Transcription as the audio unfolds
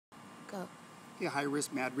Go. Hey, High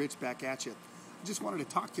Risk Mad Rich back at you. I just wanted to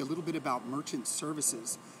talk to you a little bit about merchant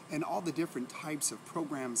services and all the different types of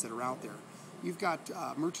programs that are out there. You've got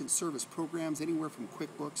merchant service programs anywhere from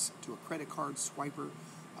QuickBooks to a credit card swiper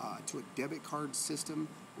to a debit card system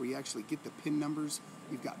where you actually get the PIN numbers.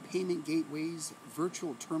 You've got payment gateways,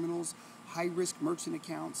 virtual terminals, high-risk merchant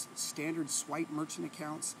accounts, standard swipe merchant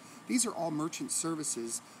accounts. These are all merchant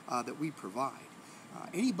services that we provide.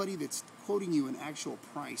 Anybody that's quoting you an actual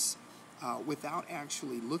price without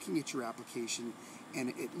actually looking at your application and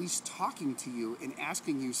at least talking to you and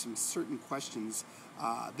asking you some certain questions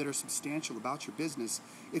that are substantial about your business,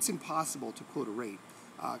 it's impossible to quote a rate.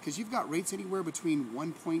 Because you've got rates anywhere between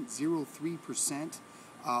 1.03%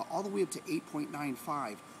 all the way up to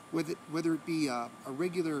 8.95%, whether it be a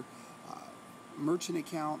regular merchant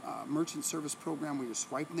account, merchant service program where you're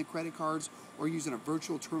swiping the credit cards or using a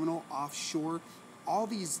virtual terminal offshore. All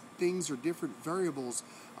these things are different variables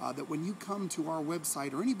that when you come to our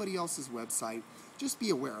website or anybody else's website, just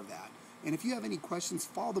be aware of that. And if you have any questions,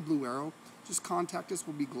 follow the blue arrow. Just contact us.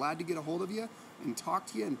 We'll be glad to get a hold of you and talk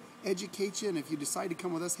to you and educate you. And if you decide to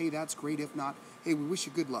come with us, hey, that's great. If not, hey, we wish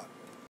you good luck.